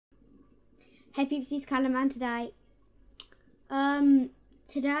Hey peeps, it's Callum today.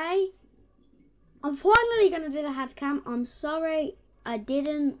 Today I'm finally gonna do the handcam. I'm sorry I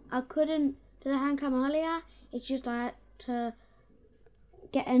couldn't do the handcam earlier. It's just I had to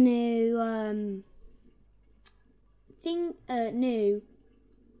get a new new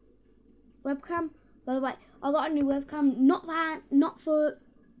webcam. By the way, I got a new webcam, not for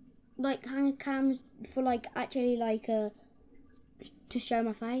like handcams, for like actually like to show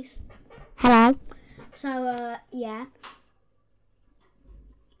my face. Hello. So yeah.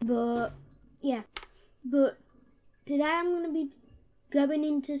 But today I'm gonna be going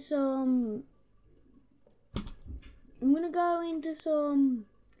into some. I'm gonna go into some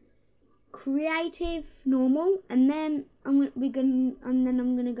creative normal, and then I'm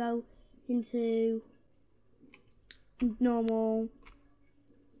gonna go into normal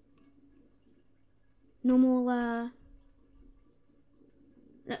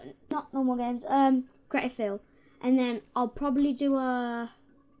not normal games, creative field, and then I'll probably do I'll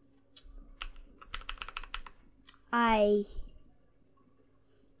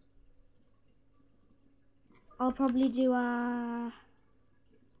probably do a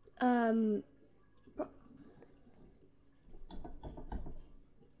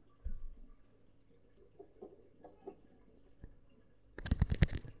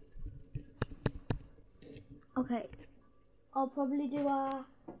okay. I'll probably do a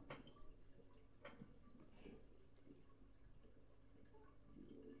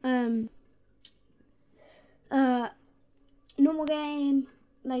normal game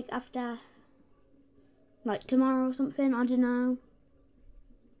like after like tomorrow or something, I don't know.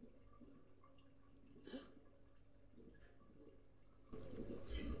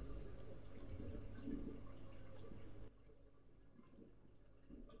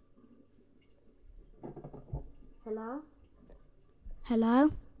 Hello?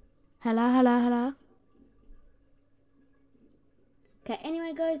 Hello? Hello, hello, hello. Okay,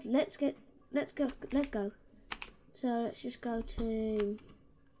 anyway guys, let's go. So let's just go to,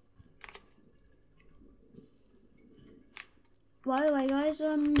 by the way guys,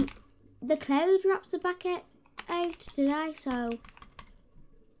 the cloud wraps are back out today, so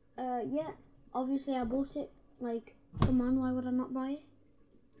yeah, obviously I bought it. Like, come on, why would I not buy it?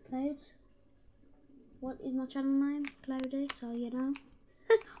 Clouds. What is my channel name? Clxdee, so you know.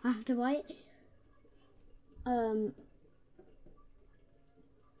 I have to buy it.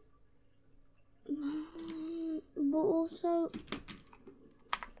 But also,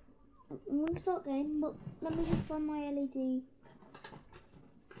 I'm gonna start game, but let me just find my LED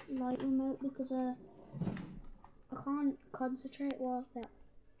light remote because I can't concentrate while they're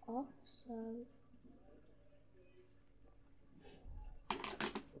off. So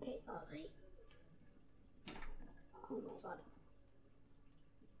okay, are they? Oh my god!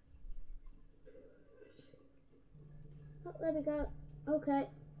 Oh, there we go. Okay,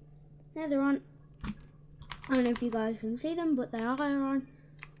 now they're on. I don't know if you guys can see them, but they are on.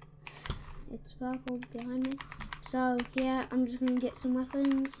 It's purple behind me. So yeah, I'm just gonna get some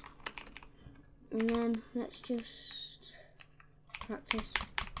weapons, and then let's just practice.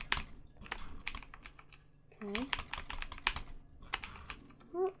 Okay.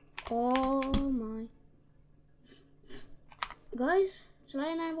 Oh my. Guys, shall I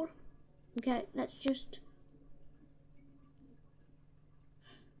enable? Okay, let's just.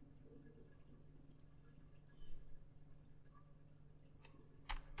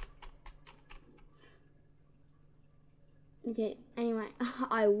 Okay, anyway,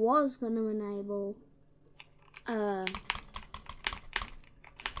 I was gonna enable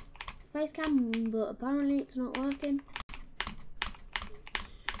face cam, but apparently it's not working.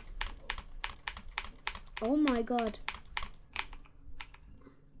 Oh my god.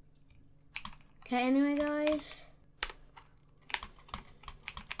 Okay, anyway guys.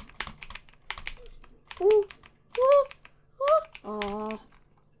 Ooh, ooh, ooh. Oh,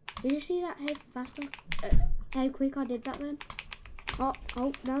 did you see that? How faster? How quick I did that then? Oh,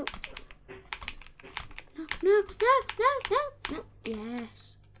 no. No.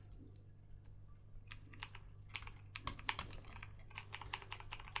 Yes.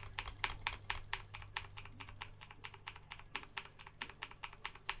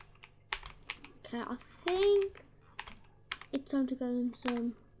 Okay, I think it's time to go in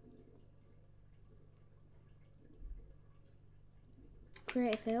some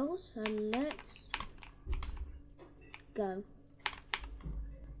creative fields. So let's go.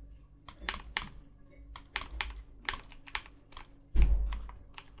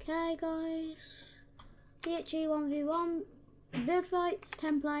 Okay guys, PHE 1v1, build fights,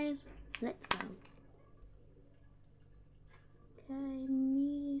 10 players, let's go. Okay,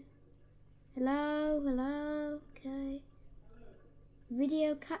 me. Hello?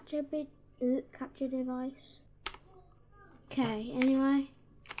 capture device. Okay, anyway,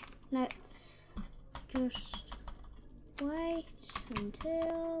 let's just wait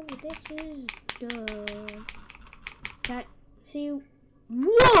until this is done. Okay, see you.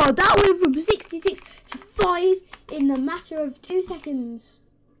 Whoa, that went from 66 to 5 in a matter of 2 seconds.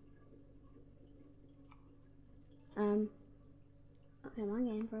 Okay, my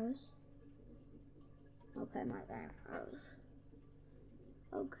game froze. Okay, my game froze.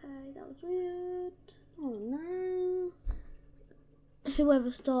 Okay, that was weird. Oh no.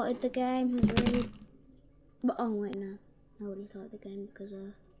 Whoever started the game has really... But oh wait, no. Nobody started the game because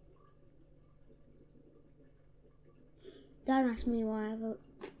don't ask me why I'm...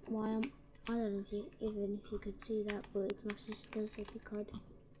 I don't know if you could see that, but it's my sister's if you could.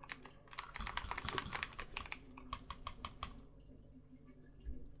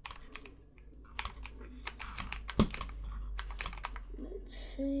 Let's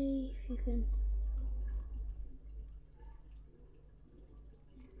see if you can...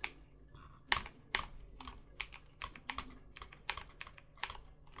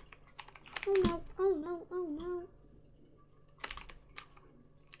 Oh no, oh no, oh no.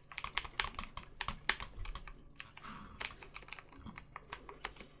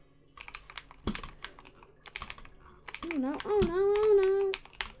 Oh no, oh no, oh no.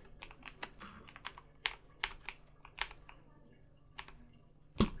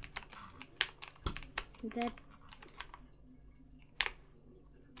 I'm dead.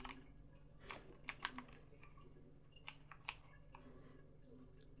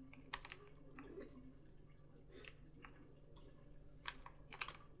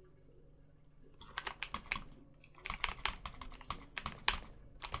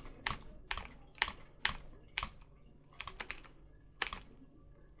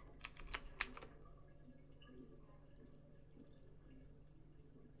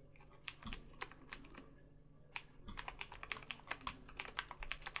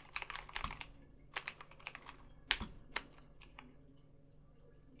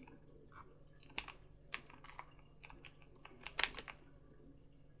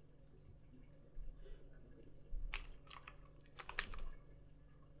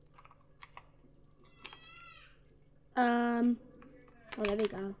 Oh, there we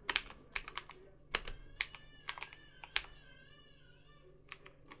go.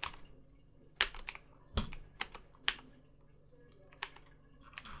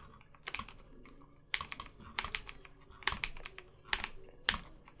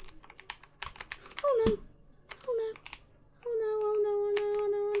 Oh no! Oh no! Oh no! Oh no! Oh no! Oh no! Oh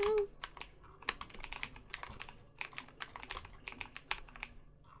no!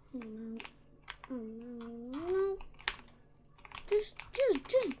 Oh no! Oh no! Oh no! Just,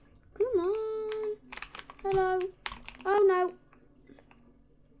 come on! Hello! Oh no!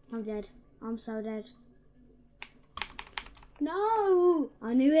 I'm dead. I'm so dead. No!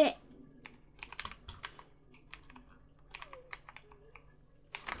 I knew it.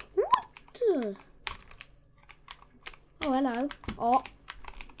 What? Oh, hello. Oh.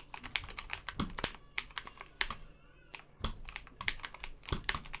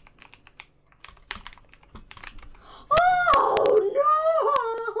 Oh no!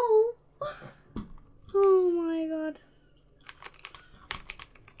 Oh my god.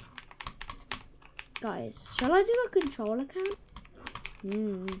 Guys, shall I do a controller cam?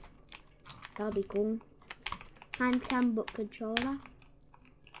 That'll be cool. Hand cam but controller.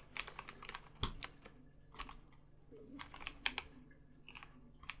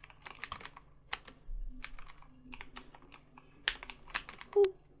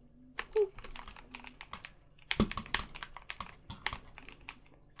 Ooh. Ooh.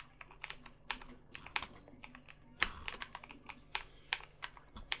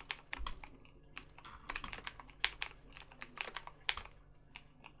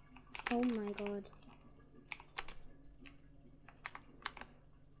 Oh my god.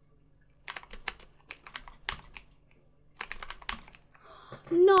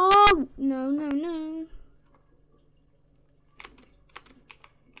 No! No, no, no.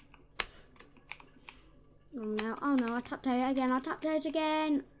 Oh no, oh no, I tapped out again, I tapped out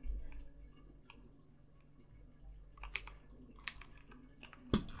again.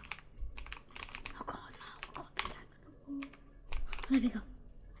 Oh god, no, oh god, that's the wall. There we go.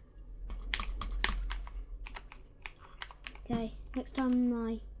 Okay, next time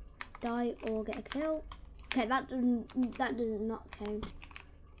I die or get a kill. Okay, that does not count.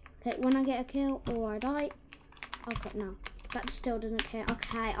 Okay, when I get a kill or I die. Okay, no, that still doesn't count.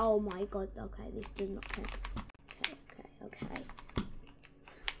 Okay, oh my god, okay, this does not count. Okay.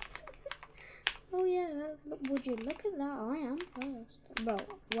 Oh yeah, would you look at that? I am first. Bro,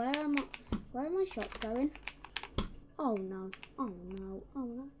 where are my shots going? Oh no, oh no, oh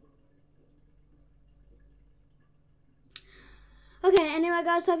no. Okay, anyway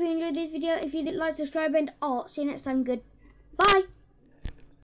guys, hope you enjoyed this video. If you did, like, subscribe, and see you next time. Goodbye.